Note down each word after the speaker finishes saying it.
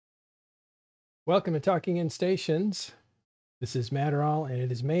Welcome to Talking in Stations. This is Matterall, and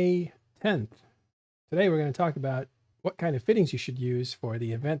it is May 10th. Today we're going to talk about what kind of fittings you should use for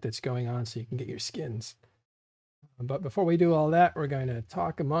the event that's going on so you can get your skins. But before we do all that, we're going to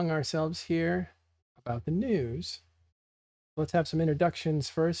talk among ourselves here about the news. Let's have some introductions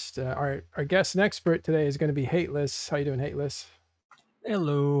first. Our guest and expert today is going to be Hateless. How you doing, Hateless?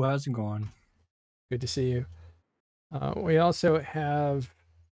 Hello, how's it going? Good to see you. We also have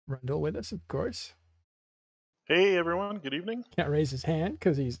Rundle with us, of course. Hey everyone, good evening. Can't raise his hand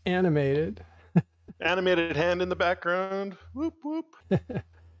because he's animated. Animated hand in the background. Whoop whoop.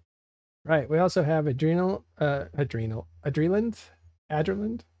 Right. We also have Adrenaland. I'm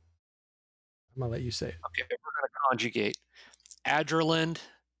gonna let you say it. Okay, we're gonna conjugate. Adrenaland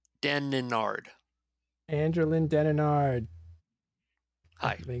Denenard. Adrenaland Denenard.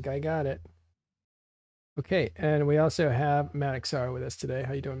 Hi. I think I got it. Okay, and we also have Maddoxar with us today.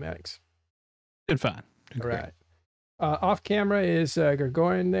 How you doing, Maddox? Doing fine. All right. Off camera is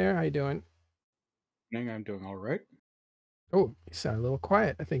Gregorian there. How you doing? I'm doing all right. Oh, you sound a little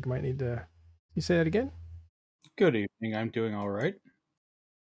quiet. I think I might need to. You say that again? Good evening. I'm doing all right.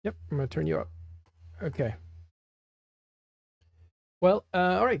 Yep, I'm gonna turn you up. Okay. Well,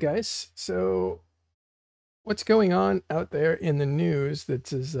 all right, guys. So, what's going on out there in the news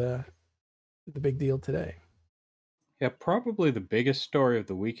that is the big deal today? Yeah, probably the biggest story of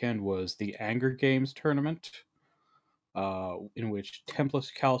the weekend was the Anger Games tournament, in which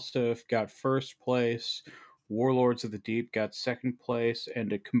Tempest Calcif got first place, Warlords of the Deep got second place,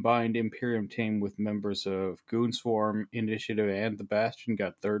 and a combined Imperium team with members of Goonswarm, Initiative, and the Bastion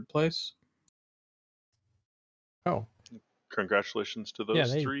got third place. Oh. Congratulations to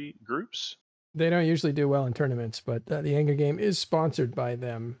those three groups. They don't usually do well in tournaments, but the Anger Game is sponsored by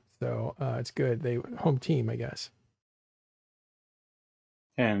them, so it's good. They home team, I guess.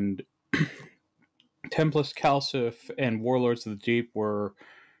 And Tempest Calcif and Warlords of the Deep were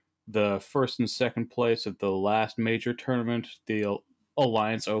the first and second place at the last major tournament, the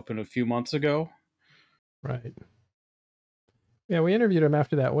Alliance Open, a few months ago. Right. Yeah, we interviewed him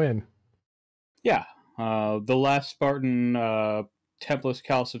after that win. Yeah. The last Spartan Tempest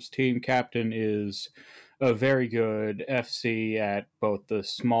Calcif's team captain is a very good FC at both the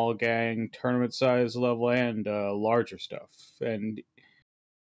small gang tournament size level and larger stuff.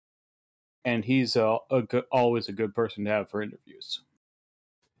 And he's always a good person to have for interviews.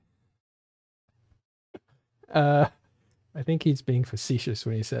 I think he's being facetious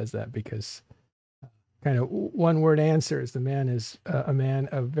when he says that because kind of one-word answers. The man is a man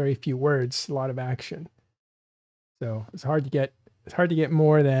of very few words, a lot of action. So it's hard to get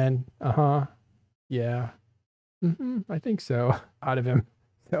more than yeah, I think so out of him.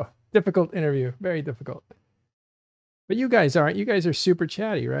 So difficult interview, very difficult. But you guys aren't. You guys are super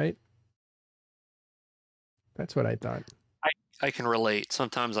chatty, right? That's what I thought. I can relate.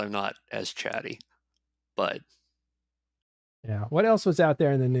 Sometimes I'm not as chatty, but yeah. What else was out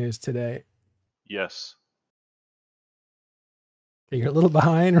there in the news today? Yes. Okay, you're a little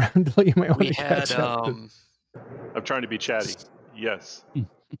behind, Rundle. You might want to catch up. I'm trying to be chatty. Yes.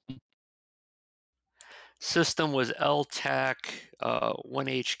 System was LTAC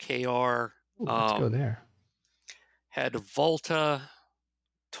 1HKR. Let's go there. Had Volta,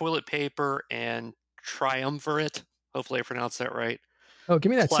 toilet paper, and Triumvirate. Hopefully I pronounced that right. Oh,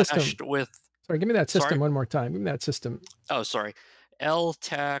 give me that system. Sorry, give me that system one more time. Give me that system. Oh, sorry.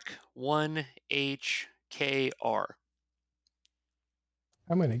 LTAC 1HKR.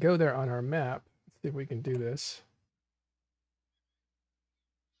 I'm going to go there on our map. See if we can do this.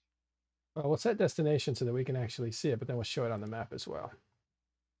 Well, we'll set destination so that we can actually see it, but then we'll show it on the map as well.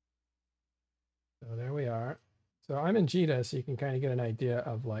 So there we are. So I'm in Gila, so you can kind of get an idea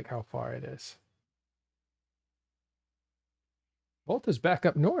of like how far it is. Volta's back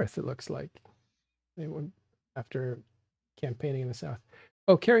up north, it looks like. They went after campaigning in the south.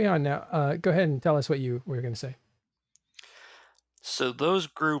 Oh, carry on now. Go ahead and tell us what you were going to say. So those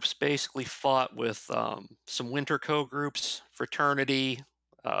groups basically fought with some Winter Co groups, Fraternity,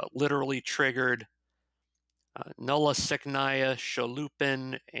 literally triggered, Nulla Secnaya,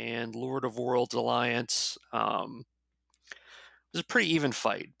 Shalupin, and Lord of Worlds Alliance. It was a pretty even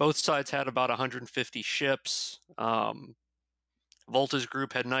fight. Both sides had about 150 ships. Volta's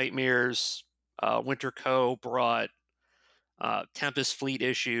group had Nightmares. Winter Co brought Tempest fleet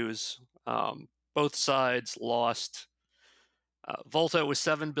issues. Both sides lost. Volta was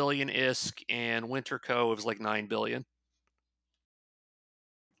 7 billion ISK, and Winter Co was like 9 billion.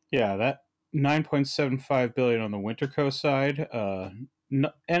 Yeah, that 9.75 billion on the Winter Co side.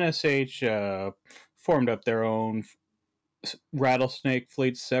 NSH formed up their own Rattlesnake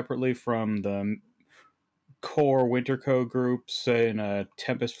fleets separately from the core Winterco groups in a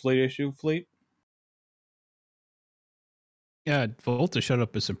Tempest fleet issue fleet. Yeah, Volta showed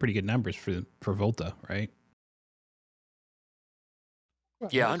up with some pretty good numbers for Volta, right?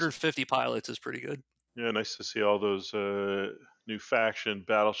 Yeah, nice. 150 pilots is pretty good. Yeah, nice to see all those new faction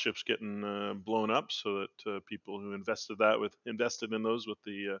battleships getting blown up, so that people who invested in those with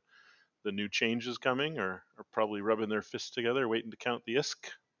the new changes coming are probably rubbing their fists together, waiting to count the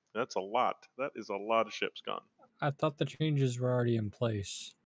ISK. That's a lot. That is a lot of ships gone. I thought the changes were already in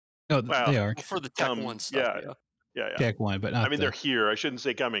place. Oh, Well, they are. Well, for the Tech 1 stuff, yeah. Yeah. Tech 1, but not I mean, they're here. I shouldn't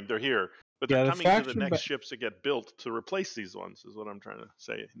say coming. They're here. But they're Yeah, the coming to the faction next ships that get built to replace these ones, is what I'm trying to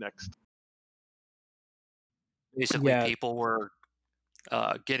say next. Basically, Yeah. people were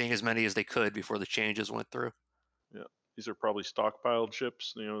getting as many as they could before the changes went through. Yeah. These are probably stockpiled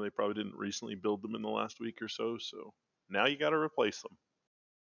ships. You know, they probably didn't recently build them in the last week or so. So now you got to replace them.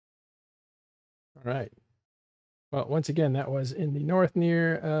 All right. Well, once again, that was in the north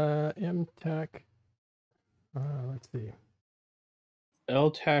near MTAC. Let's see.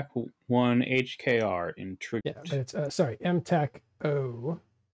 LTAC 1 HKR in True. Yeah, but it's sorry, MTAC O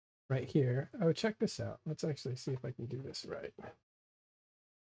right here. Oh, check this out. Let's actually see if I can do this right.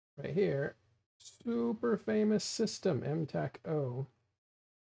 Right here, super famous system, MTAC O.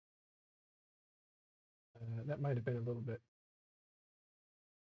 That might have been a little bit.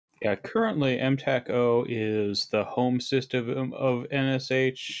 Yeah, currently MTAC O is the home system of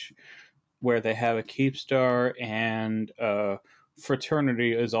NSH, where they have a Keepstar, and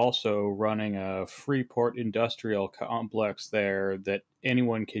Fraternity is also running a Freeport industrial complex there that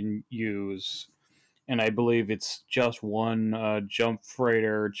anyone can use. And I believe it's just one jump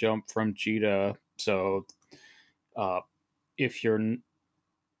freighter jump from Gila. So if you're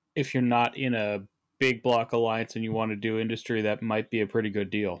not in a big block alliance and you want to do industry, that might be a pretty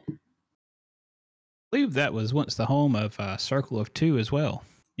good deal. I believe that was once the home of Circle of Two as well.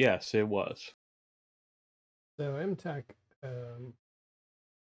 Yes, it was. So MTAC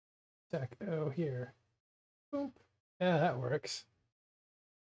TAC O here. Boop. Yeah, that works.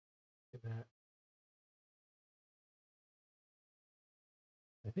 Look at that.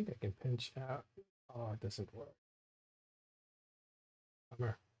 I think I can pinch out. Oh, it doesn't work.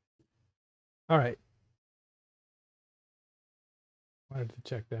 Bummer. All right. Wanted to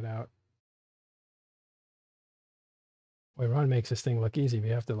check that out. Boy, Ron makes this thing look easy. We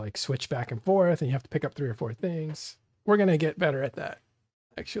have to like switch back and forth, and you have to pick up 3 or 4 things. We're gonna get better at that,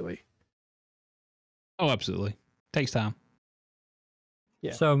 actually. Oh, absolutely. Takes time.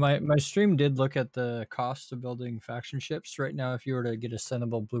 Yeah. So my stream did look at the cost of building faction ships. Right now, if you were to get a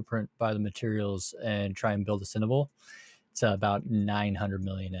sendable blueprint, buy the materials, and try and build a sendable, it's about 900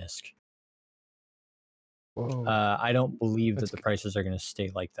 million ISK. Whoa. I don't believe That's that the prices are going to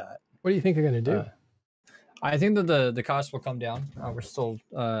stay like that. What do you think they're gonna do? I think that the cost will come down. We're still,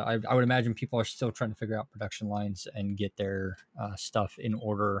 I would imagine people are still trying to figure out production lines and get their stuff in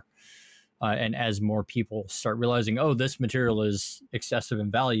order. And as more people start realizing, oh, this material is excessive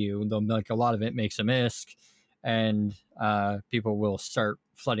in value, they'll like a lot of it makes a ISK, and people will start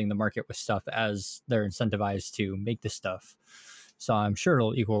flooding the market with stuff as they're incentivized to make this stuff. So I'm sure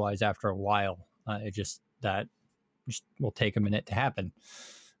it'll equalize after a while. It just will take a minute to happen.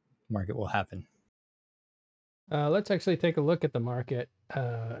 Market will happen. Let's actually take a look at the market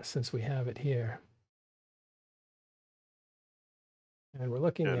since we have it here. And we're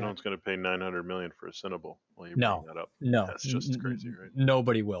looking Yeah, at... no one's going to pay 900 million for a Cinnable. While you No, bring that up. no, That's just crazy, right?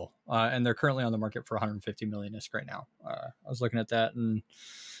 Nobody will. And they're currently on the market for 150 million ISK right now. I was looking at that, and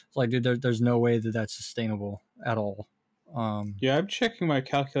it's like, dude, there's no way that that's sustainable at all. Yeah, I'm checking my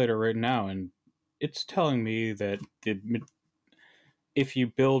calculator right now, and it's telling me that if you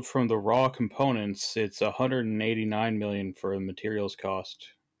build from the raw components, it's 189 million for the materials cost.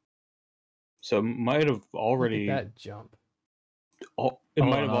 So it might have already... Look at that jump. It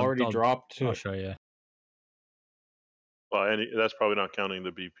might have already dropped to... I'll show you. Well, and that's probably not counting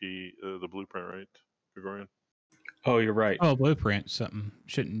the BP, the blueprint, right, Gregorian? Oh, you're right. Oh, blueprint something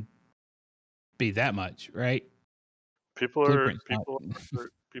shouldn't be that much, right? People are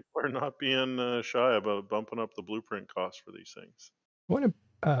Blueprint's not being shy about bumping up the blueprint cost for these things. I want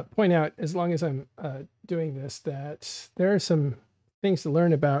to point out, as long as I'm doing this, that there are some things to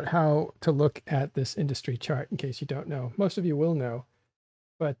learn about how to look at this industry chart, in case you don't know. Most of you will know.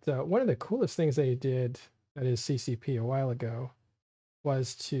 But one of the coolest things they did, that is CCP, a while ago,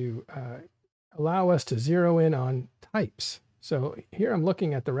 was to allow us to zero in on types. So here I'm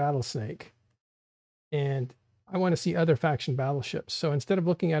looking at the Rattlesnake, and I want to see other faction battleships. So instead of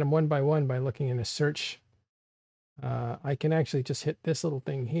looking at them one by looking in a search I can actually just hit this little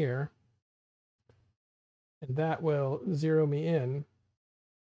thing here, and that will zero me in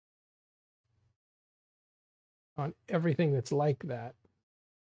on everything that's like that.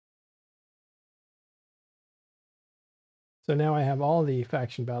 So now I have all the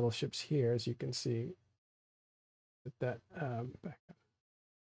faction battleships here, as you can see. Put that back up.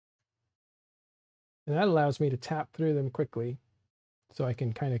 And that allows me to tap through them quickly, so I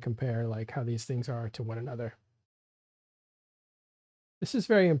can kind of compare like how these things are to one another. This is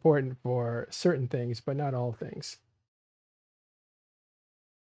very important for certain things, but not all things.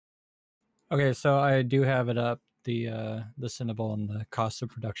 Okay, so I do have it up, the Cinnabon and the cost of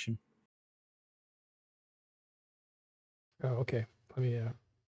production. Oh, okay. Let me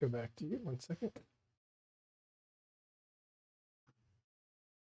go back to you 1 second.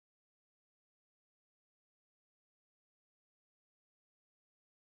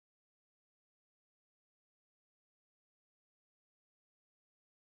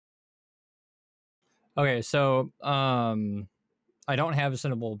 Okay, so I don't have a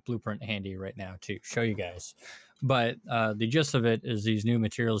Cinnabon blueprint handy right now to show you guys, but the gist of it is these new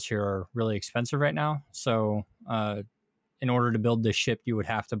materials here are really expensive right now. So in order to build this ship, you would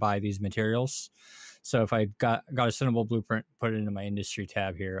have to buy these materials. So if I got a Cinnabon blueprint, put it into my industry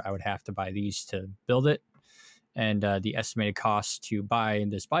tab here, I would have to buy these to build it. And the estimated cost to buy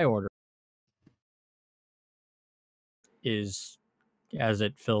this buy order is, as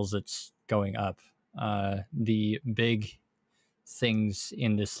it fills, it's going up. The big things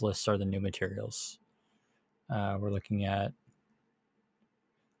in this list are the new materials. We're looking at,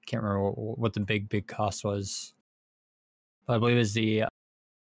 can't remember what the big cost was, but I believe it was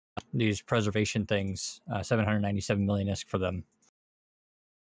these preservation things, 797 million ISK for them.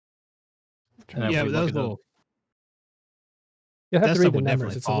 And Yeah, but those will. You'll have That to read stuff the will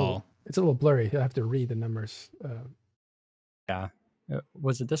numbers. definitely It's a little blurry. You'll have to read the numbers. Yeah.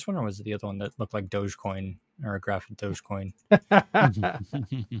 Was it this one or was it the other one that looked like Dogecoin or a graph of Dogecoin?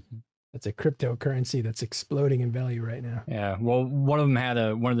 That's a cryptocurrency that's exploding in value right now. Yeah. Well, one of them had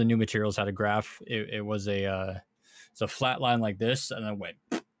one of the new materials had a graph. It was it's a flat line like this, and then went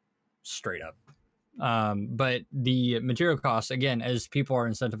straight up. But the material costs, again, as people are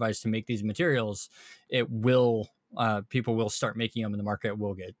incentivized to make these materials, it will people will start making them, and the market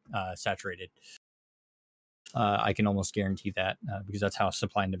will get saturated. I can almost guarantee that because that's how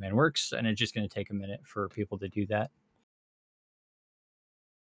supply and demand works, and it's just going to take a minute for people to do that.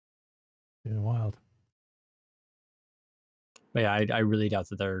 Yeah, wild. But yeah, I really doubt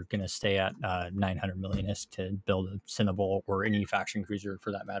that they're going to stay at 900 million ISK to build a Cinnabon or any faction cruiser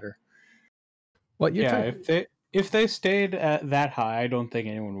for that matter. What you're Yeah, if they stayed at that high, I don't think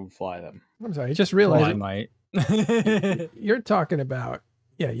anyone would fly them. I'm sorry, I just realized. Well, I might. You're talking about,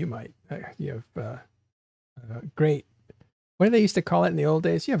 yeah, you might. You have great, what do they used to call it in the old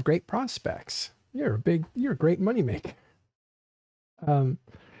days? You have great prospects. You're a great moneymaker.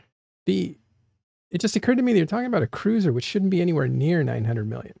 It just occurred to me that you're talking about a cruiser, which shouldn't be anywhere near 900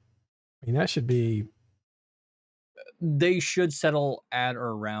 million. I mean, that should be. They should settle at or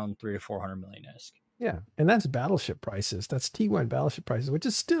around 300 to 400 million ISK. Yeah, and that's battleship prices. That's T1 battleship prices, which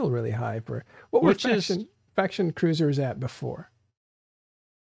is still really high for what were faction cruisers at before.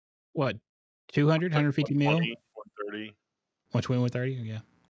 What, 200, 150 mil? 130. 120, 130, yeah.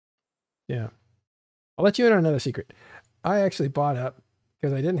 Yeah. I'll let you in on another secret. I actually bought up,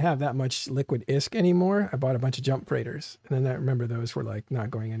 because I didn't have that much liquid ISK anymore. I bought a bunch of jump freighters. And then I remember those were like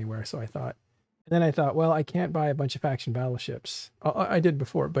not going anywhere. So I thought, well, I can't buy a bunch of faction battleships. I did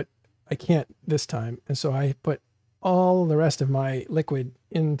before, but I can't this time. And so I put all the rest of my liquid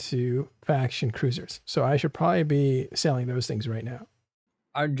into faction cruisers. So I should probably be selling those things right now.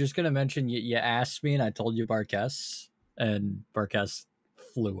 I'm just going to mention you asked me and I told you Barkas, and Barkas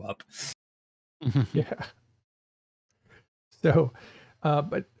flew up. Yeah. So,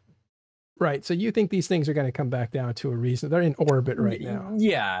 but right. So you think these things are going to come back down to a reason? They're in orbit right now.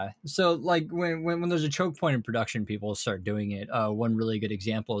 Yeah. So like when there's a choke point in production, people start doing it. One really good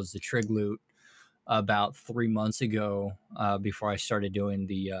example is the Trig loot. About 3 months ago, before I started doing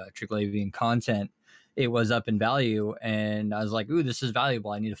the Triglavian content, it was up in value, and I was like, ooh, this is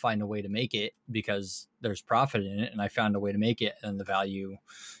valuable. I need to find a way to make it because there's profit in it. And I found a way to make it, and the value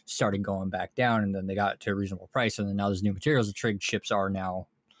started going back down, and then they got to a reasonable price. And then now there's new materials. The Trig ships are now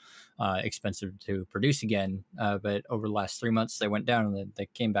expensive to produce again. But over the last 3 months, they went down, and then they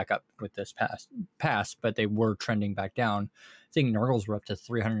came back up with this pass, but they were trending back down. I think Nurgles were up to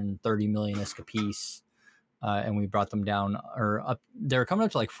 330 million ISK a piece. And we brought them down, or up. They were coming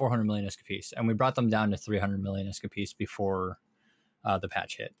up to like 400 million ISK a piece, and we brought them down to 300 million ISK a piece before the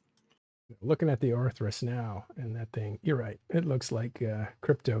patch hit. Looking at the Orthrus now, and that thing, you're right. It looks like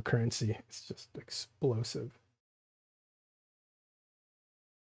cryptocurrency. It's just explosive.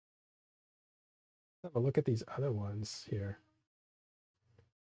 Have a look at these other ones here.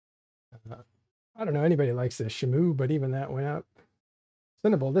 I don't know anybody likes this Shamu, but even that went up.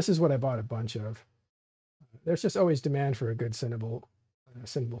 Cinnable, this is what I bought a bunch of. There's just always demand for a good Cinnable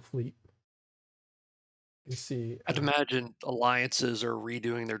fleet. You see, I'd imagine alliances are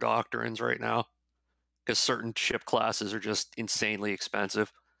redoing their doctrines right now because certain ship classes are just insanely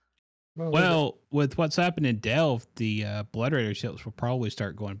expensive. Well, with what's happened in Delve, the Blood Raider ships will probably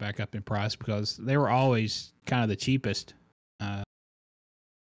start going back up in price because they were always kind of the cheapest.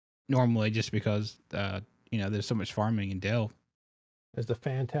 Normally, just because there's so much farming in Delve. There's the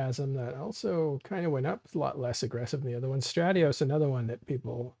Phantasm that also kind of went up. It's a lot less aggressive than the other one. Stratios, another one that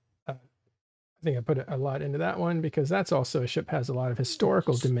people, I think I put a lot into that one because that's also a ship has a lot of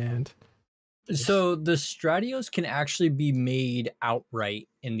historical demand. So the Stratios can actually be made outright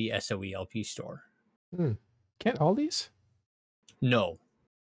in the SOE LP store. Can't all these? No.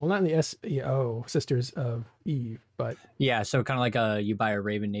 Well, not in the SEO, Sisters of Eve, but... Yeah, so kind of like you buy a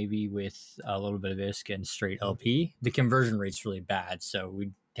Raven Navy with a little bit of ISK and straight LP. The conversion rate's really bad, so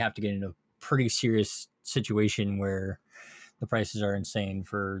we'd have to get into a pretty serious situation where the prices are insane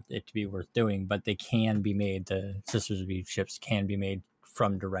for it to be worth doing, but they can be made. The Sisters of Eve ships can be made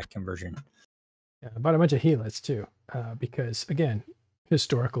from direct conversion. Yeah, I bought a bunch of Hateless too, because again,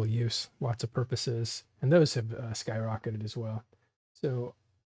 historical use, lots of purposes, and those have skyrocketed as well. So...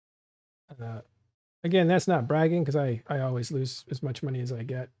 again, that's not bragging because I always lose as much money as I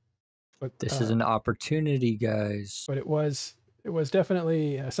get. But this is an opportunity, guys. But it was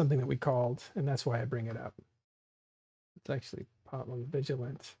definitely something that we called, and that's why I bring it up. It's actually Potland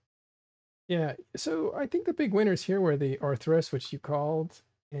Vigilant. Yeah, so I think the big winners here were the Orthrus, which you called,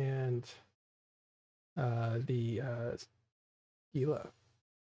 and the Gila.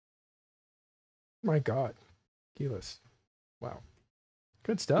 My God, Gila's. Wow.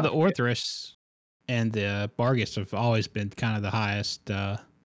 Good stuff. The Orthrus and the Bargus have always been kind of the highest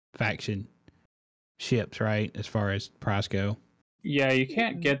faction ships, right? As far as price go. Yeah, you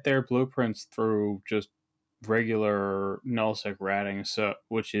can't get their blueprints through just regular nullsec ratting,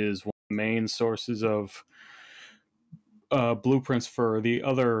 which is one of the main sources of blueprints for the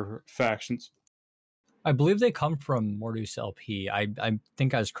other factions. I believe they come from Mordu's LP. I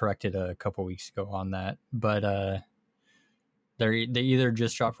think I was corrected a couple weeks ago on that, but they either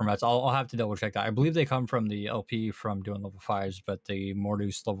just dropped from us. I'll have to double check that. I believe they come from the LP from doing level 5s, but the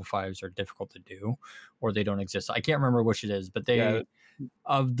Mordu's level 5s are difficult to do, or they don't exist. I can't remember which it is, but they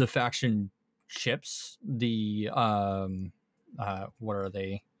of the faction ships, the what are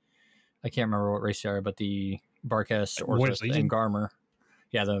they? I can't remember what race they are, but the Barkas, Orthrus, and Garmer.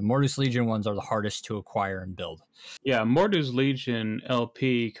 Yeah, the Mordu's Legion ones are the hardest to acquire and build. Yeah, Mordu's Legion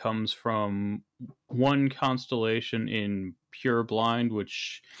LP comes from one constellation in Pure Blind,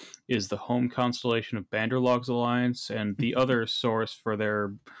 which is the home constellation of Banderlog's Alliance, and the other source for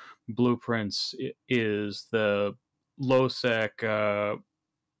their blueprints is the low-sec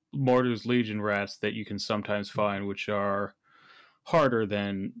Mordu's Legion rats that you can sometimes find, which are harder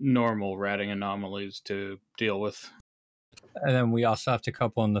than normal ratting anomalies to deal with. And then we also have to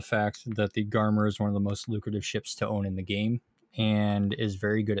couple in the fact that the Garmer is one of the most lucrative ships to own in the game and is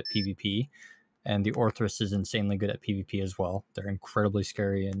very good at PvP. And the Orthrus is insanely good at PvP as well. They're incredibly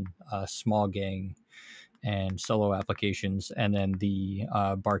scary in small gang and solo applications. And then the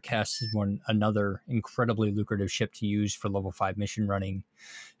Barkas is another incredibly lucrative ship to use for level 5 mission running.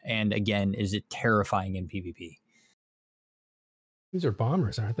 And again, is it terrifying in PvP. These are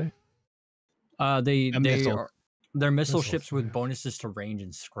bombers, aren't they? They're missile ships with bonuses to range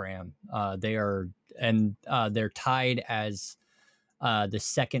and scram. They're tied as the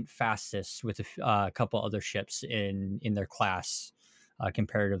second fastest with a couple other ships in their class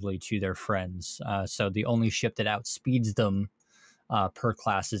comparatively to their friends. So the only ship that outspeeds them per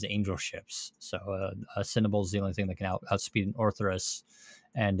class is angel ships. So a Cinnable is the only thing that can outspeed an Orthrus,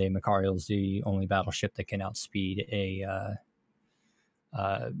 and a Macarial is the only battleship that can outspeed a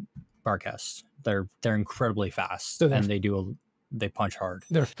Barkas. They're incredibly fast, so and they punch hard.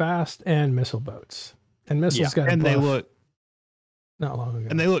 They're fast and missile boats, and missiles got and they look not long ago,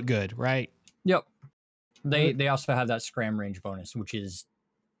 and they look good, right? Yep. They also have that scram range bonus, which is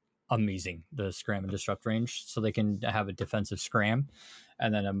amazing. The scram and disrupt range, so they can have a defensive scram,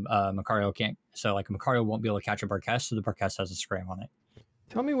 and then a Macarial can't. So like a Macarial won't be able to catch a Barkas, so the Barkas has a scram on it.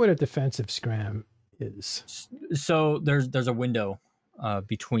 Tell me what a defensive scram is. So there's a window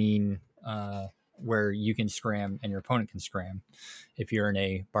between where you can scram and your opponent can scram. If you're in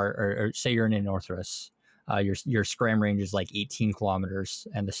a bar, or say you're in a Northwest, your scram range is like 18 kilometers,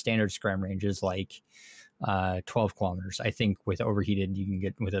 and the standard scram range is like 12 kilometers. I think with overheated, you can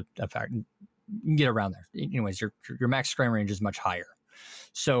get with a fact, you can get around there. Anyways, your max scram range is much higher.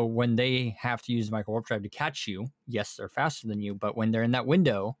 So when they have to use the micro warp drive to catch you, yes, they're faster than you, but when they're in that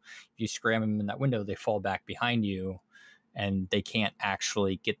window, if you scram them in that window, they fall back behind you, and they can't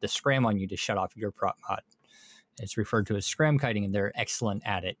actually get the scram on you to shut off your prop mod. It's referred to as scram kiting, and they're excellent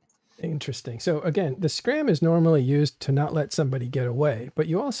at it. Interesting. So again, the scram is normally used to not let somebody get away, but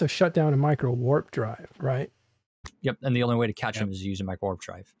you also shut down a micro warp drive, right? Yep, and the only way to catch them is to use a micro warp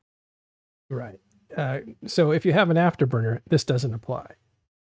drive. Right. So if you have an afterburner, this doesn't apply.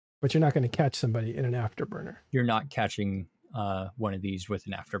 But you're not going to catch somebody in an afterburner. You're not catching one of these with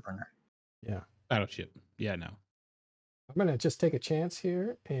an afterburner. Yeah. Battleship. Yeah, no. I'm going to just take a chance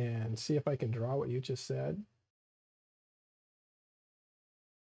here and see if I can draw what you just said.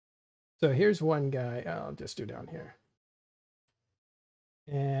 So here's one guy. I'll just do down here.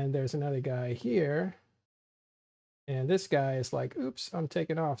 And there's another guy here. And this guy is like, oops, I'm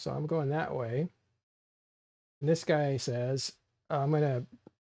taking off. So I'm going that way. And this guy says, I'm going to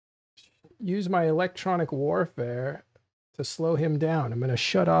use my electronic warfare to slow him down. I'm going to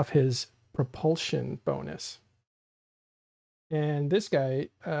shut off his propulsion bonus. And this guy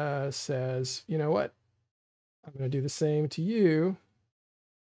says, you know what? I'm going to do the same to you.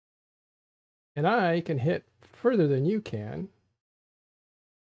 And I can hit further than you can.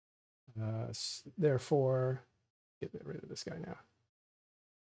 Therefore, get rid of this guy now.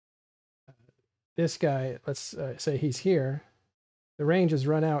 This guy, let's say he's here. The range is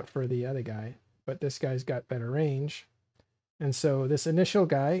run out for the other guy, but this guy's got better range. And so this initial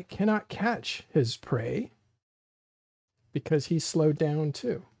guy cannot catch his prey because he's slowed down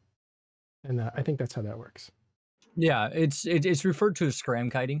too. And I think that's how that works. Yeah, it's referred to as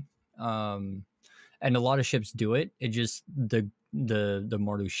scram kiting. And a lot of ships do it. It just the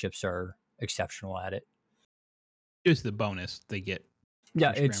Mordu ships are exceptional at it. Just the bonus they get.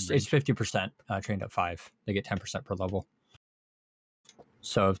 Yeah, it's 50% trained at 5. They get 10% per level.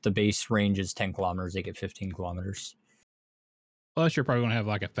 So if the base range is 10 kilometers, they get 15 kilometers. Plus, you're probably going to have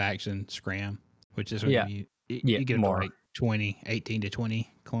like a faction scram, which is when you get more like 18 to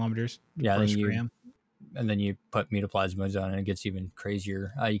 20 kilometers for a scram. And then you put metaplasmas on, and it gets even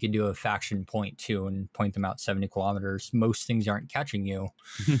crazier. You can do a faction point too, and point them out 70 kilometers. Most things aren't catching you.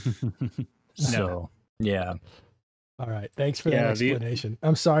 So, yeah. All right. Thanks for that explanation.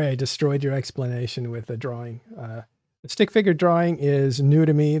 I'm sorry I destroyed your explanation with the drawing. The stick figure drawing is new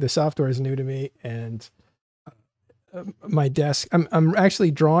to me. The software is new to me, and my desk. I'm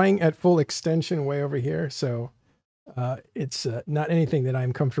actually drawing at full extension way over here, so it's not anything that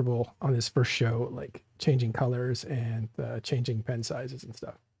I'm comfortable on this first show, like changing colors and changing pen sizes and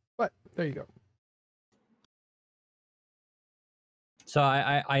stuff. But there you go. So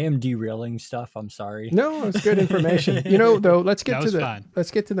I am derailing stuff. I'm sorry. No, it's good information. You know, though, let's get to fine.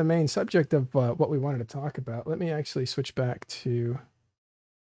 Let's get to the main subject of what we wanted to talk about. Let me actually switch back to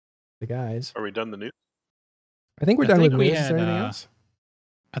the guys. Are we done the news? I think we're done with news. Is there anything else?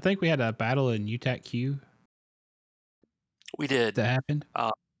 I think we had a battle in U-QVWD. We did. That happened.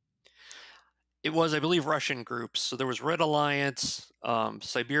 It was, I believe, Russian groups. So there was Red Alliance,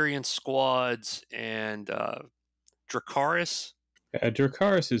 Siberian squads, and Dracaris.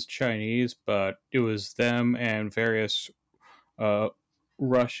 Dracaris is Chinese, but it was them and various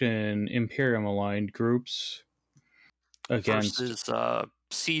Russian Imperium-aligned groups against... Versus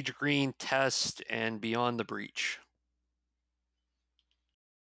Siege Green, Test, and Beyond the Breach.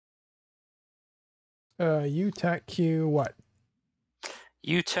 U-QVWD what?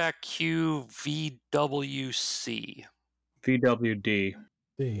 U-QVWC. VWD.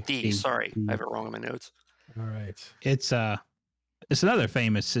 D, sorry. I have it wrong in my notes. All right. It's another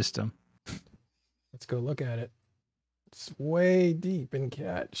famous system. Let's go look at it. It's way deep in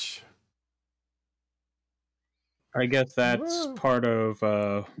catch. I guess that's part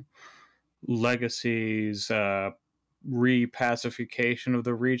of Legacy's repacification of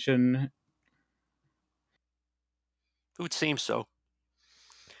the region. It would seem so.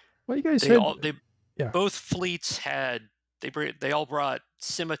 Well, you guys both fleets had they all brought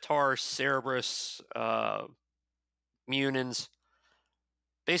Scimitar, Cerberus, Munins.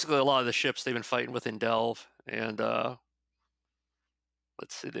 Basically, a lot of the ships they've been fighting with in Delve, and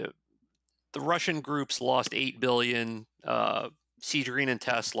let's see, the Russian groups lost 8 billion. Siege Green and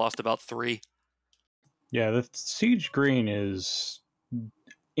Test lost about 3. Yeah, the Siege Green is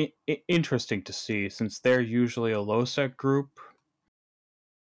interesting to see since they're usually a low-sec group.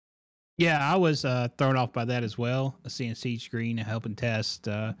 Yeah, I was thrown off by that as well, seeing Siege Green and helping test.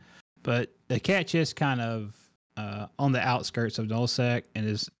 But the catch is kind of on the outskirts of nullsec and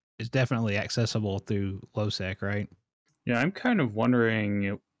is definitely accessible through lowsec, right? Yeah, I'm kind of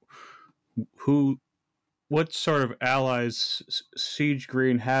wondering what sort of allies Siege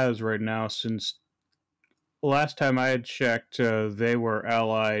Green has right now, since last time I had checked, they were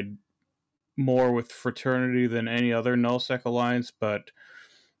allied more with Fraternity than any other nullsec alliance, but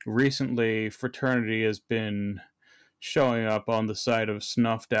recently Fraternity has been showing up on the side of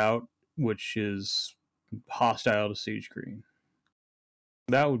Snuffed Out, which is hostile to Siege Green.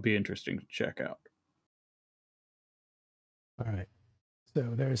 That would be interesting to check out. All right.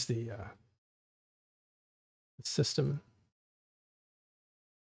 So there's the system.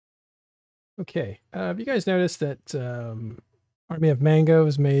 Okay. Have you guys noticed that Army of Mango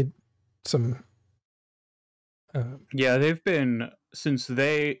has made some? Yeah, they've been, since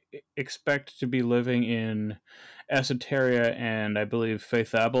they expect to be living in Esoteria and I believe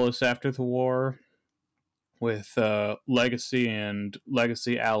Feyth after the war, with Legacy and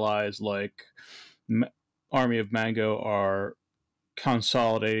Legacy allies like Army of Mango are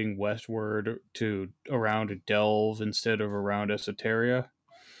consolidating westward to around Delve instead of around Esoteria.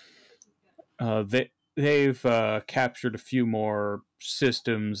 They've captured a few more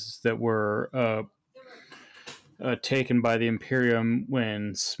systems that were taken by the Imperium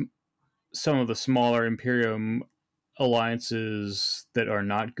when some of the smaller Imperium alliances that are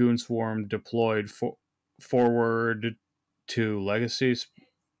not Goonswarm deployed forward to Legacy's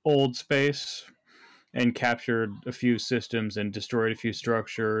old space and captured a few systems and destroyed a few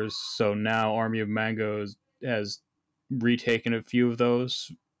structures. So now Army of Mangoes has retaken a few of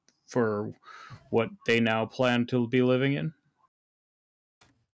those for what they now plan to be living in.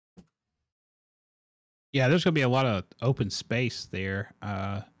 Yeah, there's going to be a lot of open space there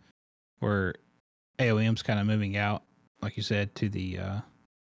where AOM's kind of moving out, like you said, to the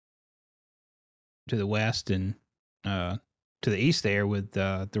west and to the east there with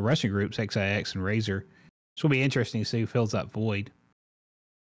the Russian groups, XIX and Razor. So it'll be interesting to see who fills that void.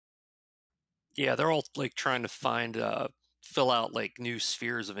 Yeah, they're all like trying to find fill out like new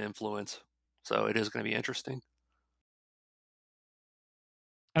spheres of influence. So it is going to be interesting.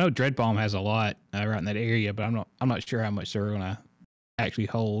 I know Dreadbomb has a lot right in that area, but I'm not sure how much they're going to actually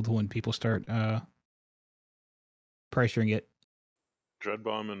hold when people start pressuring it.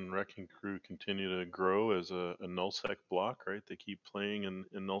 Dreadbomb and Wrecking Crew continue to grow as a nullsec block, right? They keep playing in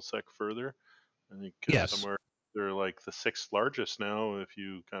nullsec further. I think Yes. somewhere they're like the 6th largest now if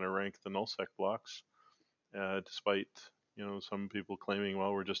you kind of rank the nullsec blocks, despite some people claiming,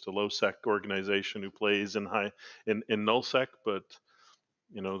 well, we're just a low sec organization who plays in nullsec, but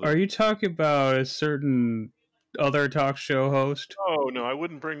Are you talking about a certain other talk show host? Oh no, I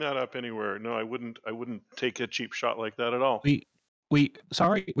wouldn't bring that up anywhere. No, I wouldn't take a cheap shot like that at all. We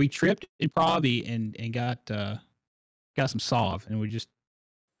tripped in Provi and got some solve, and we're just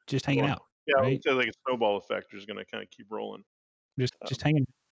hanging out. Yeah, right? it's like a snowball effect. Just going to kind of keep rolling. Just hanging.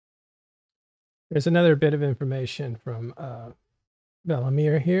 There's another bit of information from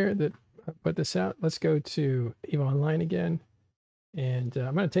Velamir here that put this out. Let's go to EVE Online again. And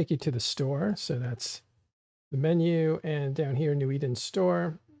I'm going to take you to the store. So that's the menu, and down here, New Eden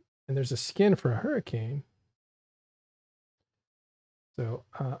store. And there's a skin for a hurricane. So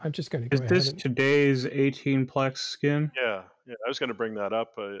I'm just going to go ahead. Is this today's 18 PLEX skin? Yeah. I was going to bring that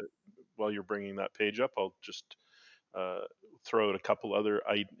up. While you're bringing that page up, I'll just throw out a couple other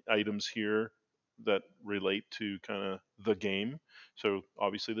items here that relate to kind of the game. So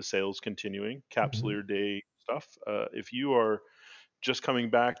obviously the sales continuing, Capsuleer Day stuff. If you are just coming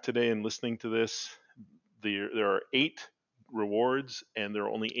back today and listening to this, there are 8 rewards and there are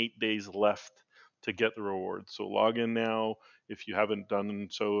only 8 days left to get the rewards. So log in now if you haven't done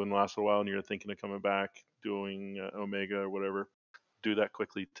so in the last little while and you're thinking of coming back, doing Omega or whatever. Do that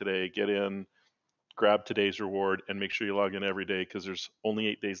quickly today. Get in, grab today's reward, and make sure you log in every day because there's only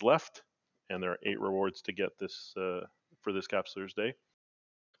 8 days left, and there are 8 rewards to get this for this Capsuleer's Day.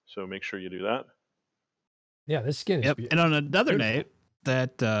 So make sure you do that. Yeah, this skin is And on another note,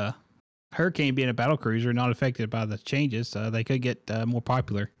 that Hurricane being a battle cruiser, not affected by the changes, they could get more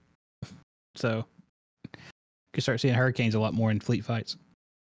popular. So you could start seeing Hurricanes a lot more in fleet fights.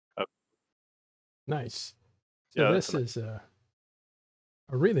 Nice. So this is a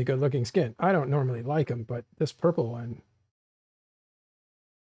really good looking skin. I don't normally like them, but this purple one,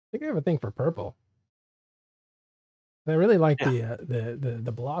 I think I have a thing for purple. I really like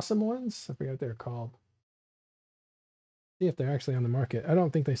the blossom ones. I forget what they're called. See if they're actually on the market. I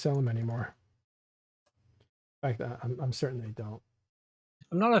don't think they sell them anymore. In fact, I'm certain they don't.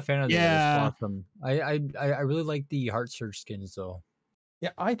 I'm not a fan of the Yeah. Blossom. I really like the Heart Surge skins though.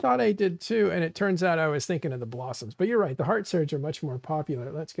 Yeah, I thought I did too, and it turns out I was thinking of the Blossoms. But you're right, the Heart Surge are much more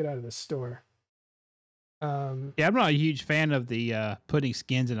popular. Let's get out of the store. Yeah, I'm not a huge fan of the putting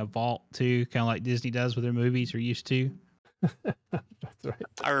skins in a vault too, kind of like Disney does with their movies or used to. That's right.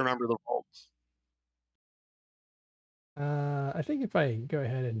 I remember the vaults. I think if I go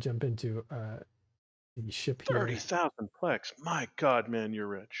ahead and jump into the ship here. 30,000 PLEX. My God, man, you're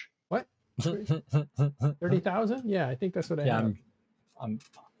rich. What? 30,000? Yeah, I think that's what I have.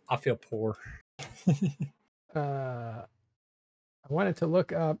 I feel poor. I wanted to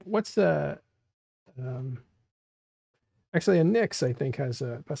look up what's the actually a Nyx I think has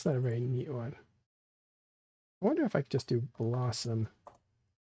a, that's not a very neat one. I wonder if I could just do Blossom.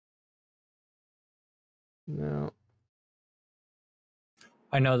 No.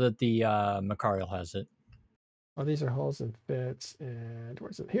 I know that the Macarial has it. Oh, these are hulls and fits, and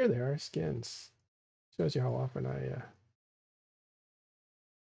where's it? Here they are, skins. Shows you how often I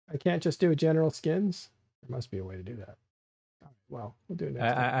can't just do general skins. There must be a way to do that. All right, well, we'll do it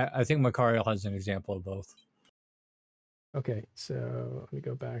next time. I think Macarial has an example of both. Okay, so let me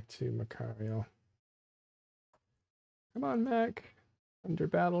go back to Macarial. Come on, Mac. Under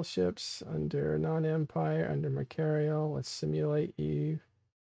battleships, under non-empire, under Macarial. Let's simulate you.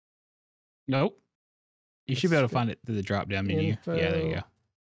 Nope. You should be able to Let's find it through the drop down menu. info. Yeah, there you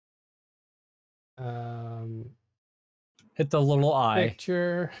go. Hit the little eye.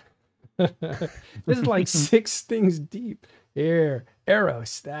 Picture. This is like 6 things deep. Here,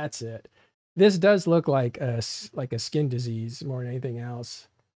 Eros. That's it. This does look like a skin disease more than anything else,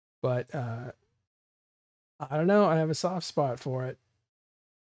 but I don't know. I have a soft spot for it.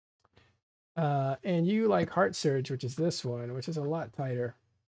 And you like Heart Surge, which is this one, which is a lot tighter.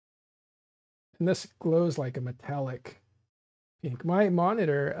 And this glows like a metallic pink. My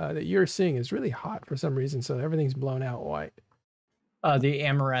monitor that you're seeing is really hot for some reason, so everything's blown out white. The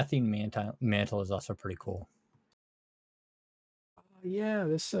Amaranthine mantle is also pretty cool. Yeah,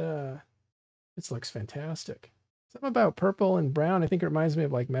 this looks fantastic. Something about purple and brown. I think it reminds me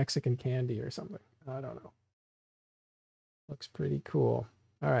of like Mexican candy or something. I don't know. Looks pretty cool.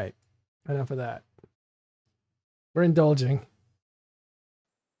 All right, enough of that. We're indulging.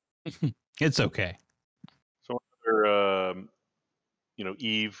 It's okay. So another,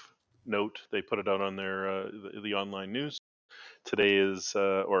 Eve note, they put it out on their the online news. Today is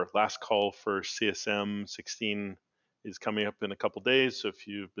or last call for CSM 16 is coming up in a couple days. So if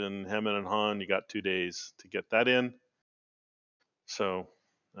you've been hemming and hawing, you got 2 days to get that in. So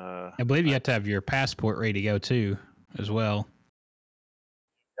I believe you have to have your passport ready to go too, as well.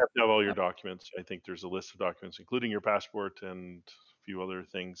 You have to have all your documents. I think there's a list of documents, including your passport and a few other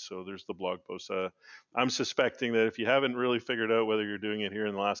things. So there's the blog post. I'm suspecting that if you haven't really figured out whether you're doing it here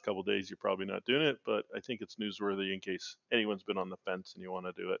in the last couple of days, you're probably not doing it. But I think it's newsworthy in case anyone's been on the fence and you want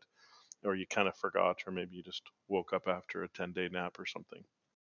to do it, or you kind of forgot, or maybe you just woke up after a 10-day nap or something.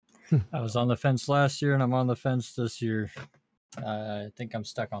 I was on the fence last year, and I'm on the fence this year. I think I'm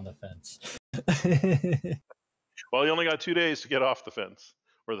stuck on the fence. Well, you only got 2 days to get off the fence,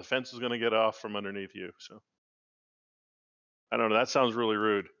 or the fence is going to get off from underneath you. So I don't know. That sounds really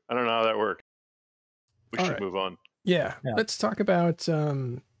rude. I don't know how that works. We All should right. move on. Yeah, let's talk about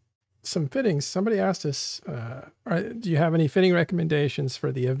some fittings. Somebody asked us, do you have any fitting recommendations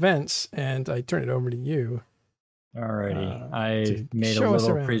for the events? And I turn it over to you. Alrighty. I made a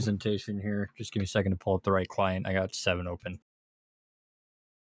little presentation here. Just give me a second to pull up the right client. I got 7 open.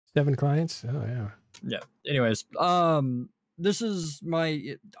 7 clients? Oh, yeah. Yeah. Anyways, this is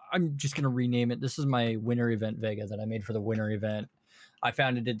I'm just going to rename it. This is my winter event Vega that I made for the winter event. I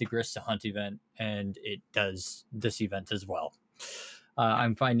found it did the Grist to Hunt event, and it does this event as well.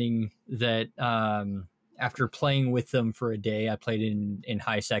 I'm finding that after playing with them for a day, I played in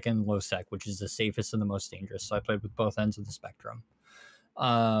high sec and low sec, which is the safest and the most dangerous. So I played with both ends of the spectrum.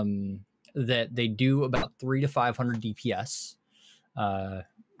 That they do about 300 to 500 DPS,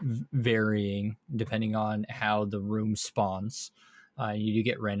 varying depending on how the room spawns. You do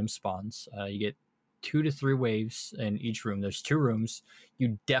get random spawns. You get 2 to 3 waves in each room. There's 2 rooms.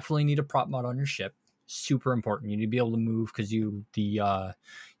 You definitely need a prop mod on your ship. Super important. You need to be able to move because you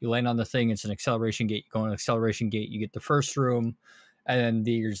land on the thing. It's an acceleration gate. You go on an acceleration gate. You get the first room, and then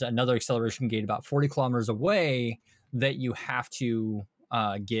there's another acceleration gate about 40 kilometers away that you have to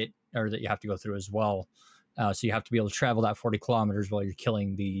get, or that you have to go through as well. So you have to be able to travel that 40 kilometers while you're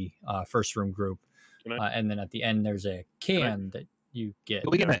killing the first room group. And then at the end, there's a that you get.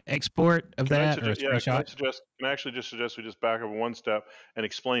 Can we get an export of that or a screenshot? Can I actually just suggest we just back up 1 step and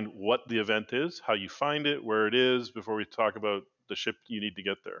explain what the event is, how you find it, where it is, before we talk about the ship you need to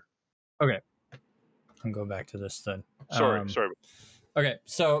get there. Okay, I'll go back to this then. Sorry. Okay,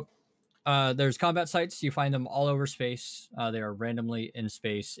 so there's combat sites. You find them all over space. They are randomly in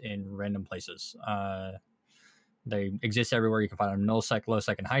space in random places. They exist everywhere. You can find them null-sec,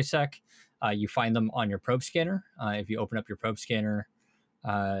 low-sec, and high-sec. You find them on your probe scanner. If you open up your probe scanner,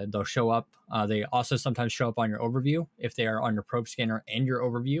 they'll show up. They also sometimes show up on your overview. If they are on your probe scanner and your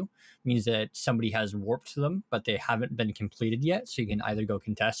overview, means that somebody has warped them, but they haven't been completed yet. So you can either go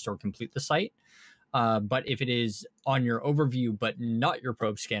contest or complete the site. But if it is on your overview but not your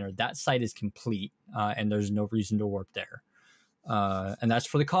probe scanner, that site is complete, and there's no reason to warp there. And that's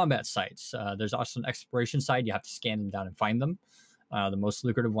for the combat sites. There's also an exploration side. You have to scan them down and find them. The most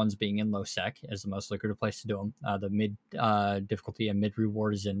lucrative ones being in low sec is the most lucrative place to do them. The mid difficulty and mid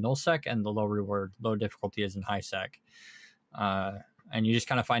reward is in null sec, and the low difficulty is in high sec. And you just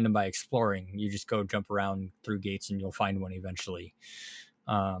kind of find them by exploring. You just go jump around through gates and you'll find one eventually.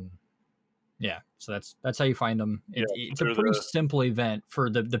 Yeah, so that's how you find them. It's a pretty simple event for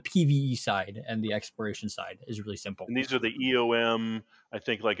the PvE side, and the exploration side is really simple. And these are the EOM, I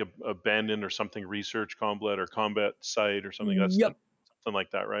think, like a abandoned or something research combat or combat site or something. That's Yep. Something like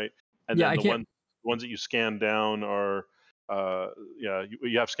that, right? And Yeah, then the ones that you scan down are,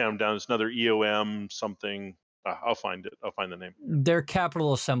 you have to scan them down. It's another EOM something. I'll find it. I'll find the name. They're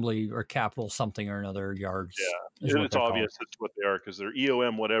capital assembly or capital something or another yards. Yeah, it's obvious that's what they are because they're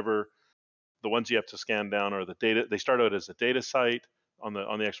EOM whatever. The ones you have to scan down are the data. They start out as a data site on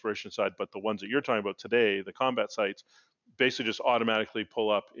the exploration side, but the ones that you're talking about today, the combat sites, basically just automatically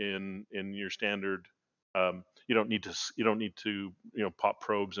pull up in your standard. You don't need to pop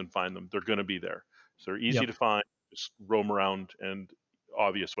probes and find them. They're going to be there, so they're easy to find. Just roam around and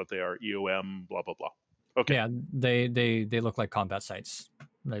obvious what they are. EOM, blah blah blah. Okay. Yeah, they look like combat sites.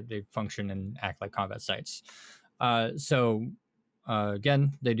 They function and act like combat sites. So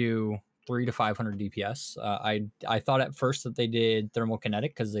again, they do 300 to 500 DPS. I thought at first that they did thermal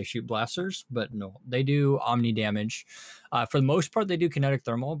kinetic because they shoot blasters, but no, they do omni damage. For the most part, they do kinetic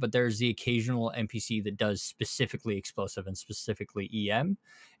thermal, but there's the occasional NPC that does specifically explosive and specifically EM.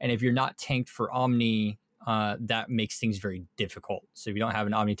 And if you're not tanked for omni, that makes things very difficult. So if you don't have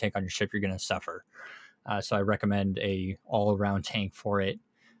an omni tank on your ship, you're going to suffer. So I recommend a all-around tank for it.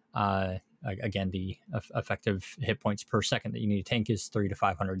 Again, the effective hit points per second that you need to tank is 300 to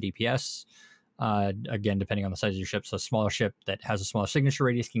 500 DPS. Again, depending on the size of your ship. So a smaller ship that has a smaller signature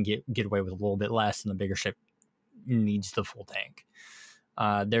radius can get away with a little bit less, and the bigger ship needs the full tank.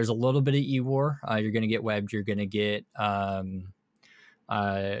 There's a little bit of E-War. You're going to get webbed. You're going to get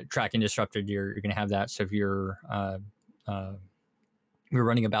tracking disrupted. You're going to have that. So if you're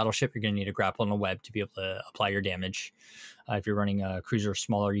running a battleship, you're going to need a grapple and a web to be able to apply your damage. If you're running a cruiser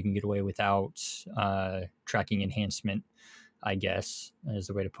smaller, you can get away without tracking enhancement, I guess, is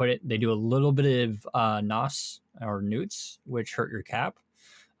the way to put it. They do a little bit of NOS or newts, which hurt your cap.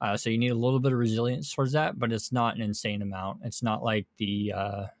 So you need a little bit of resilience towards that, but it's not an insane amount. It's not like the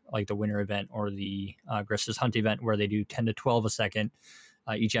winter event or the Gris's Hunt event where they do 10 to 12 a second.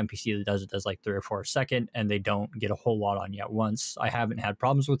 Each NPC that does it does like 3 or 4 a second, and they don't get a whole lot on you at once. I haven't had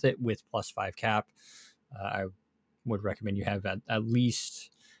problems with it with +5 cap. I would recommend you have at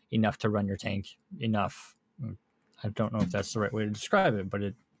least enough to run your tank. Enough. I don't know if that's the right way to describe it, but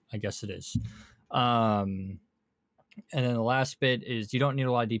I guess it is. And then the last bit is you don't need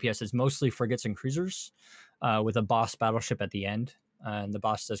a lot of DPS. It's mostly frigates and cruisers with a boss battleship at the end. And the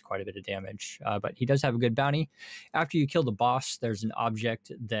boss does quite a bit of damage, but he does have a good bounty. After you kill the boss, there's an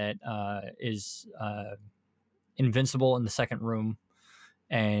object that is invincible in the second room.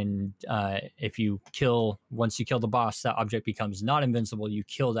 And once you kill the boss, that object becomes not invincible. You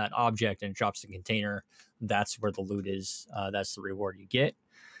kill that object and it drops the container. That's where the loot is. That's the reward you get.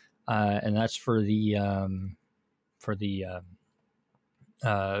 And that's for the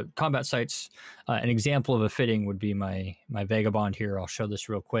combat sites. An example of a fitting would be my Vagabond here. I'll show this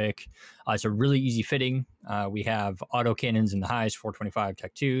real quick. It's a really easy fitting. We have auto cannons in the highs, 425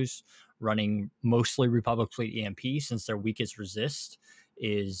 Tech 2s, running mostly Republic Fleet EMP since their weakest resist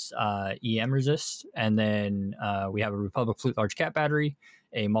is EM resist. And then we have a Republic Fleet large cap battery,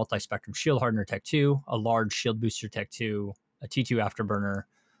 a multi-spectrum shield hardener Tech 2, a large shield booster Tech 2, a T2 afterburner,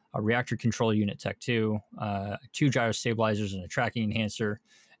 a reactor control unit Tech 2, 2 gyro stabilizers and a tracking enhancer,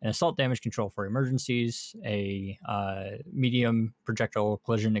 an assault damage control for emergencies, a medium projectile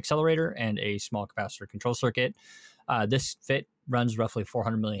collision accelerator, and a small capacitor control circuit. This fit runs roughly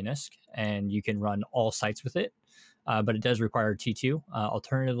 400 million ISK, and you can run all sites with it, but it does require T2.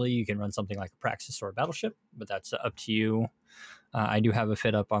 Alternatively, you can run something like a Praxis or a Battleship, but that's up to you. I do have a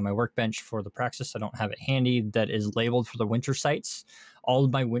fit up on my workbench for the Praxis. I don't have it handy. That is labeled for the winter sites. All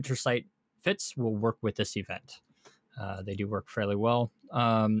of my winter site fits will work with this event. They do work fairly well.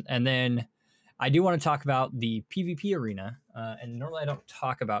 And then I do want to talk about the PvP arena. And normally I don't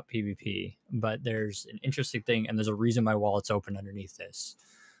talk about PvP, but there's an interesting thing, and there's a reason my wallet's open underneath this.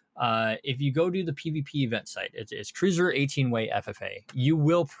 If you go to the PvP event site, it's Cruiser 18-way FFA. You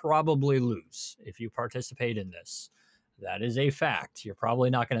will probably lose if you participate in this. That is a fact. You're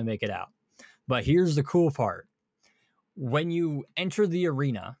probably not going to make it out. But here's the cool part. When you enter the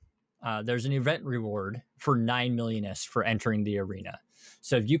arena, there's an event reward for 9 million ISK for entering the arena.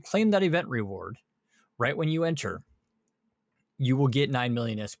 So if you claim that event reward right when you enter, you will get 9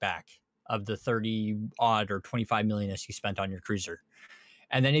 million ISK back of the 30 odd or 25 million ISK you spent on your cruiser.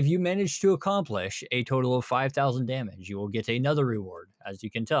 And then if you manage to accomplish a total of 5,000 damage, you will get another reward. As you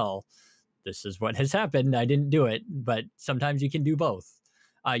can tell, this is what has happened. I didn't do it, but sometimes you can do both.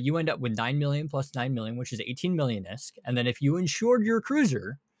 You end up with 9 million plus 9 million, which is 18 million ISK. And then if you insured your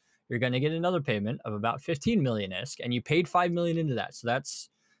cruiser, you're going to get another payment of about 15 million ISK, and you paid 5 million into that. So that's,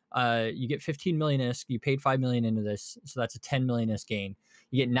 you get 15 million ISK, you paid 5 million into this. So that's a 10 million ISK gain.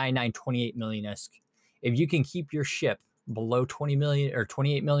 You get 28 million ISK. If you can keep your ship below 20 million or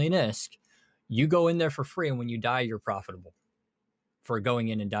 28 million ISK, you go in there for free. And when you die, you're profitable for going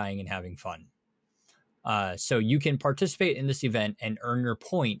in and dying and having fun. So you can participate in this event and earn your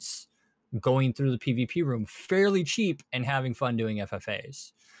points going through the PvP room fairly cheap and having fun doing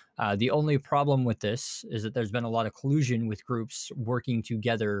FFAs. The only problem with this is that there's been a lot of collusion with groups working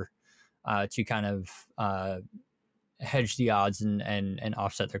together to kind of hedge the odds and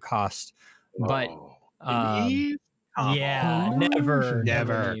offset their cost. But yeah, never.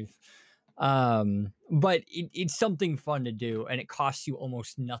 Neve. But it's something fun to do, and it costs you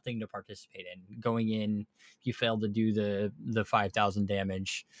almost nothing to participate in. Going in, if you fail to do the 5,000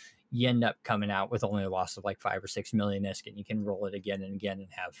 damage, you end up coming out with only a loss of like 5 or 6 million ISK, and you can roll it again and again and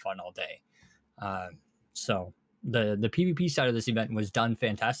have fun all day. So the PvP side of this event was done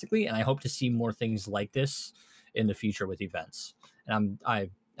fantastically, and I hope to see more things like this in the future with events. And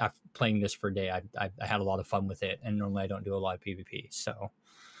after playing this for a day, I had a lot of fun with it, and normally I don't do a lot of PvP, so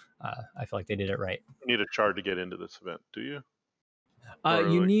I feel like they did it right. You need a chart to get into this event, do you?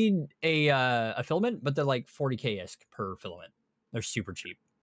 You need a filament, but they're like 40k ISK per filament. They're super cheap.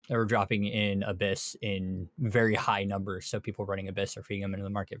 They were dropping in Abyss in very high numbers, so people running Abyss are feeding them into the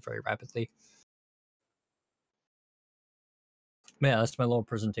market very rapidly. But yeah, that's my little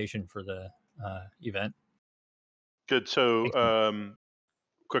presentation for the event. Good. So,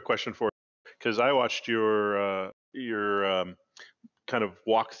 quick question for you, because I watched your kind of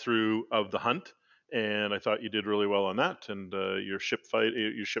walkthrough of the hunt, and I thought you did really well on that. And your ship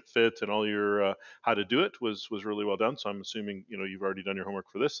fit, and all your how to do it was really well done. So I'm assuming you've already done your homework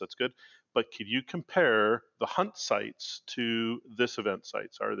for this. That's good. But could you compare the hunt sites to this event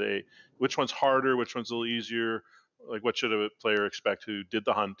sites? Which one's harder? Which one's a little easier? Like, what should a player expect who did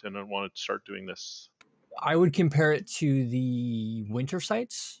the hunt and wanted to start doing this? I would compare it to the winter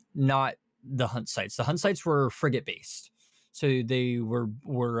sites, not the hunt sites. The hunt sites were frigate based, so they were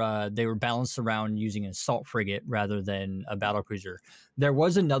balanced around using an assault frigate rather than a battle cruiser. There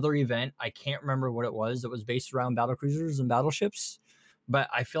was another event, I can't remember what it was, that was based around battle cruisers and battleships, but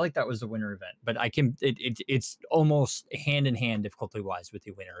I feel like that was the winter event. But it's almost hand in hand difficulty wise with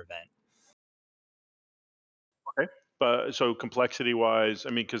the winter event. Okay. But so complexity wise, I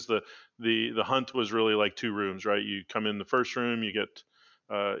mean, because the hunt was really like 2 rooms, right? You come in the first room, you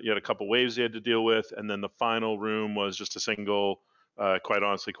had a couple waves you had to deal with, and then the final room was just a single. Quite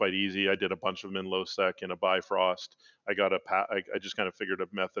honestly, quite easy. I did a bunch of them in low sec in a Bifrost. I just kind of figured a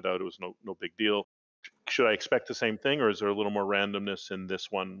method out. It was no big deal. Should I expect the same thing, or is there a little more randomness in this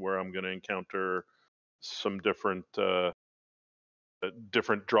one where I'm going to encounter some different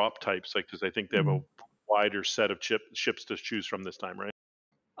drop types? Like, because I think they have a wider set of ships to choose from this time, right?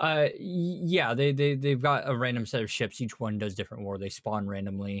 Yeah, they've got a random set of ships. Each one does different war. They spawn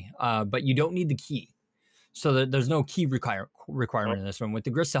randomly, but you don't need the key. So there's no key requirement in this one. With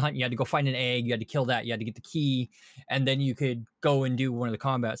the Grista hunt, you had to go find an egg, you had to kill that, you had to get the key, and then you could go and do one of the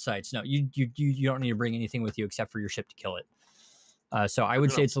combat sites. No, you don't need to bring anything with you except for your ship to kill it. So I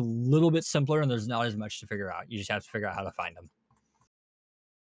would say it's a little bit simpler, and there's not as much to figure out. You just have to figure out how to find them,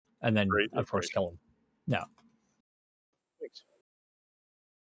 and then of course kill them. Yeah. Thanks.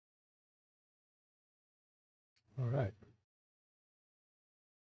 All right.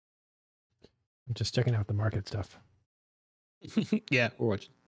 I'm just checking out the market stuff. Yeah, we're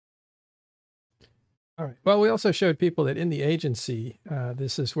watching. All right. Well, we also showed people that in the agency,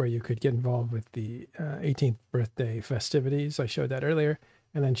 this is where you could get involved with the 18th birthday festivities. I showed that earlier.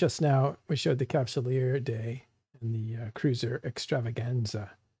 And then just now, we showed the Capsuleer Day and the Cruiser Extravaganza.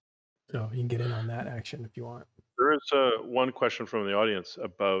 So you can get in on that action if you want. There is one question from the audience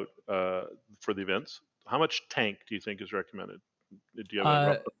about for the events. How much tank do you think is recommended? Do you have a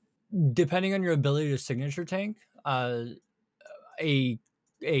rough? Depending on your ability to signature tank, a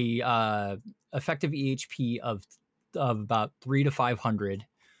effective EHP of about 300 to 500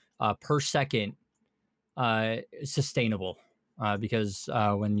 per second is sustainable. Because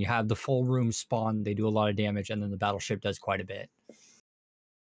when you have the full room spawn, they do a lot of damage, and then the battleship does quite a bit.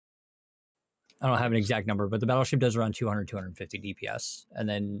 I don't have an exact number, but the battleship does around 200, 250 DPS. And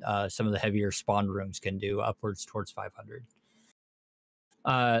then some of the heavier spawn rooms can do upwards towards 500.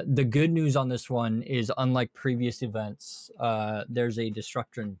 The good news on this one is, unlike previous events, there's a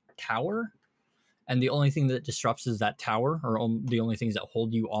Destruction Tower. And the only thing that disrupts is that tower, or the only things that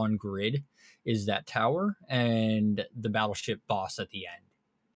hold you on grid is that tower and the battleship boss at the end.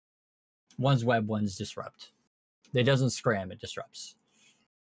 One's web, one's disrupt. It doesn't scram, it disrupts.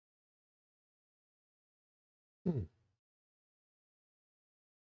 All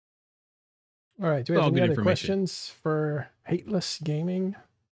right. Do we have any other questions for Hateless Gaming?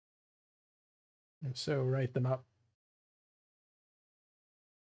 If so, write them up.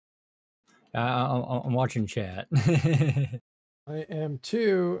 I'm watching chat. I am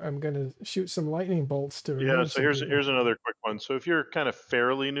too. I'm going to shoot some lightning bolts to. Yeah. So here's another quick one. So if you're kind of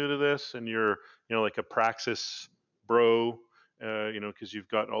fairly new to this and you're like a Praxis bro, because you've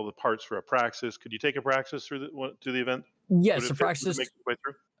got all the parts for a Praxis, could you take a Praxis to the event? Yes, a Praxis. Make its way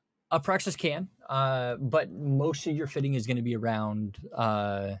through? A Praxis can, but most of your fitting is going to be around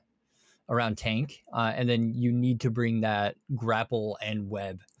tank, and then you need to bring that grapple and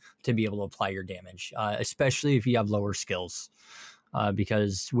web to be able to apply your damage, especially if you have lower skills,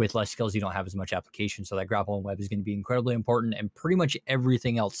 because with less skills you don't have as much application. So that grapple and web is going to be incredibly important, and pretty much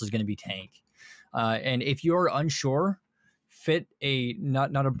everything else is going to be tank. And if you're unsure, fit a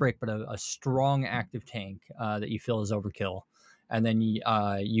not a brick, but a strong active tank that you feel is overkill. And then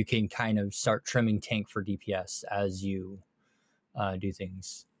you can kind of start trimming tank for DPS as you do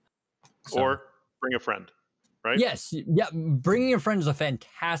things. So, or bring a friend, right? Yes. Yeah. Bringing a friend is a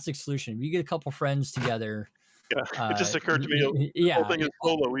fantastic solution. If you get a couple friends together. Yeah. It just occurred to me. The whole thing is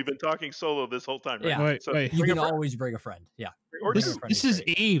solo. We've been talking solo this whole time, right? Yeah. Wait. You can always bring a friend. Yeah. This is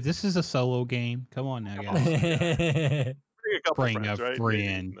Eve. This is a solo game. Come on now, guys. Bring a couple Bring friends, a right?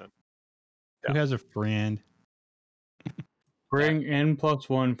 friend. Yeah. Who has a friend? Bring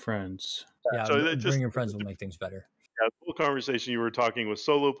N+1 friends. Yeah, so bringing friends will make things better. Yeah, the whole conversation you were talking was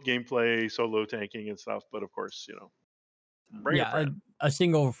solo gameplay, solo tanking and stuff, but of course, bring a friend. A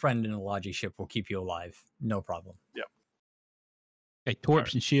single friend in a Logi ship will keep you alive. No problem. Yeah. Okay,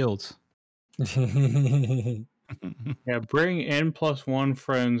 torps and shields. Yeah, bring N+1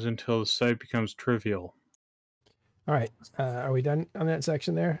 friends until the site becomes trivial. All right. Are we done on that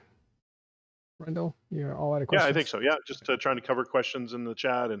section there? Rendell, you're all out of questions? Yeah, I think so. Yeah, just trying to cover questions in the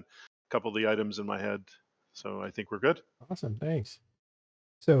chat and a couple of the items in my head. So I think we're good. Awesome. Thanks.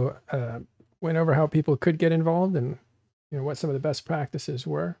 So went over how people could get involved and what some of the best practices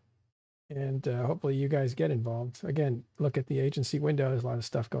were. And hopefully you guys get involved. Again, look at the agency window. There's a lot of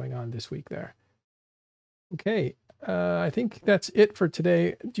stuff going on this week there. Okay. I think that's it for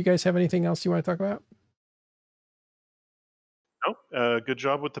today. Do you guys have anything else you want to talk about? No. Good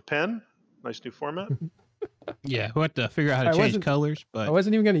job with the pen. Nice new format. Yeah, we'll have to figure out how to change colors. But I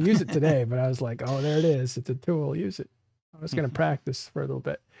wasn't even going to use it today, but I was like, oh, there it is. It's a tool. Use it. I was going to practice for a little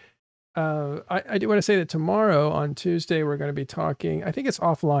bit. I do want to say that tomorrow on Tuesday, we're going to be talking, I think it's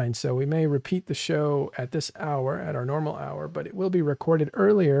offline, so we may repeat the show at this hour, at our normal hour, but it will be recorded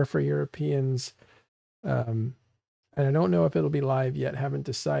earlier for Europeans. And I don't know if it'll be live yet. Haven't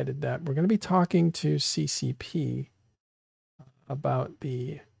decided that. We're going to be talking to CCP about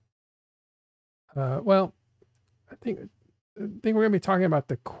the, I think we're going to be talking about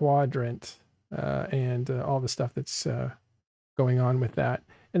the quadrant and all the stuff that's going on with that.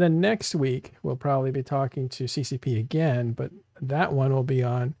 And then next week, we'll probably be talking to CCP again, but that one will be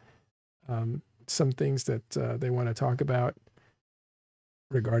on some things that they want to talk about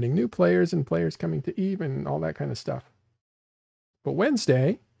regarding new players and players coming to EVE and all that kind of stuff. But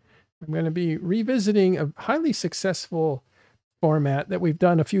Wednesday, I'm going to be revisiting a highly successful format that we've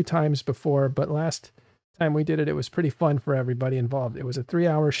done a few times before, but last time we did it, it was pretty fun for everybody involved. It was a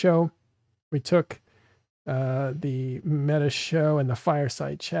 3-hour show. We took the meta show and the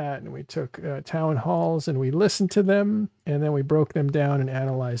fireside chat, and we took town halls and we listened to them, and then we broke them down and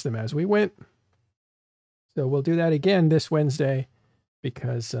analyzed them as we went. So we'll do that again this Wednesday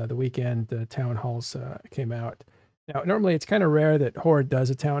because the weekend town halls came out. Now, normally it's kind of rare that Horde does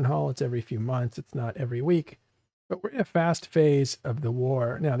a town hall. It's every few months. It's not every week. But we're in a fast phase of the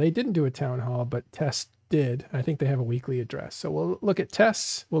war. Now, they didn't do a town hall, but Tests did. I think they have a weekly address. So we'll look at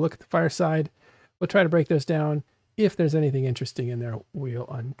Tests. We'll look at the Fireside. We'll try to break those down. If there's anything interesting in there, we'll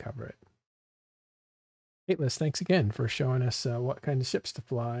uncover it. Hateless, thanks again for showing us what kind of ships to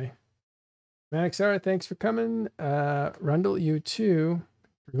fly. Maxar, thanks for coming. Rundle, you too,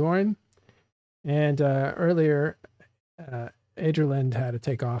 for going. And earlier, Adriland had to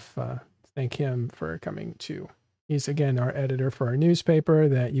take off. Thank him for coming too. He's, again, our editor for our newspaper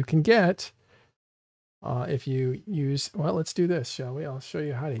that you can get if you use... Well, let's do this, shall we? I'll show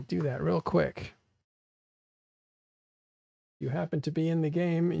you how to do that real quick. You happen to be in the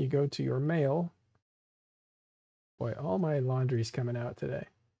game, and you go to your mail. Boy, all my laundry's coming out today.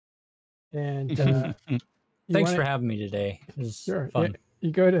 And thanks for having me today. It was fun.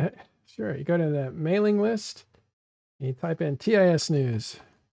 You go to the mailing list, and you type in TIS News.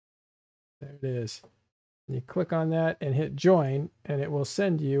 There it is. And you click on that and hit join, and it will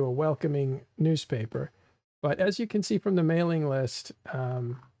send you a welcoming newspaper. But as you can see from the mailing list,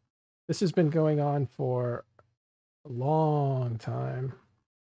 this has been going on for a long time.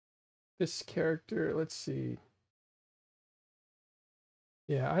 This character, let's see.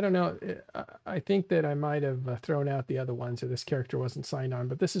 Yeah, I don't know. I think that I might have thrown out the other ones, or this character wasn't signed on,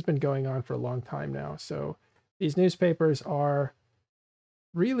 but this has been going on for a long time now. So these newspapers are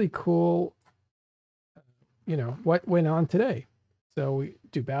really cool. You know, what went on today. So we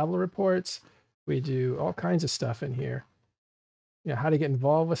do battle reports. We do all kinds of stuff in here. You know, how to get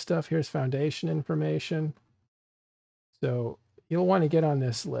involved with stuff. Here's foundation information. So you'll want to get on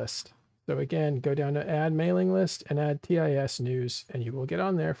this list. So again, go down to add mailing list and add TIS News, and you will get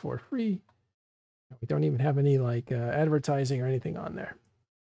on there for free. We don't even have any like advertising or anything on there.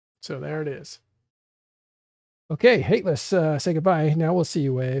 So there it is. Okay, Hateless, say goodbye. Now we'll see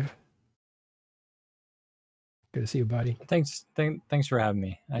you, Wave. Good to see you, buddy. Thanks for having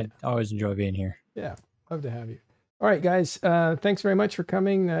me. I always enjoy being here. Yeah, love to have you. All right, guys, thanks very much for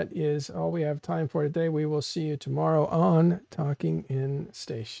coming. That is all we have time for today. We will see you tomorrow on Talking in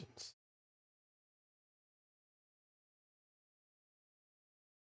Stations.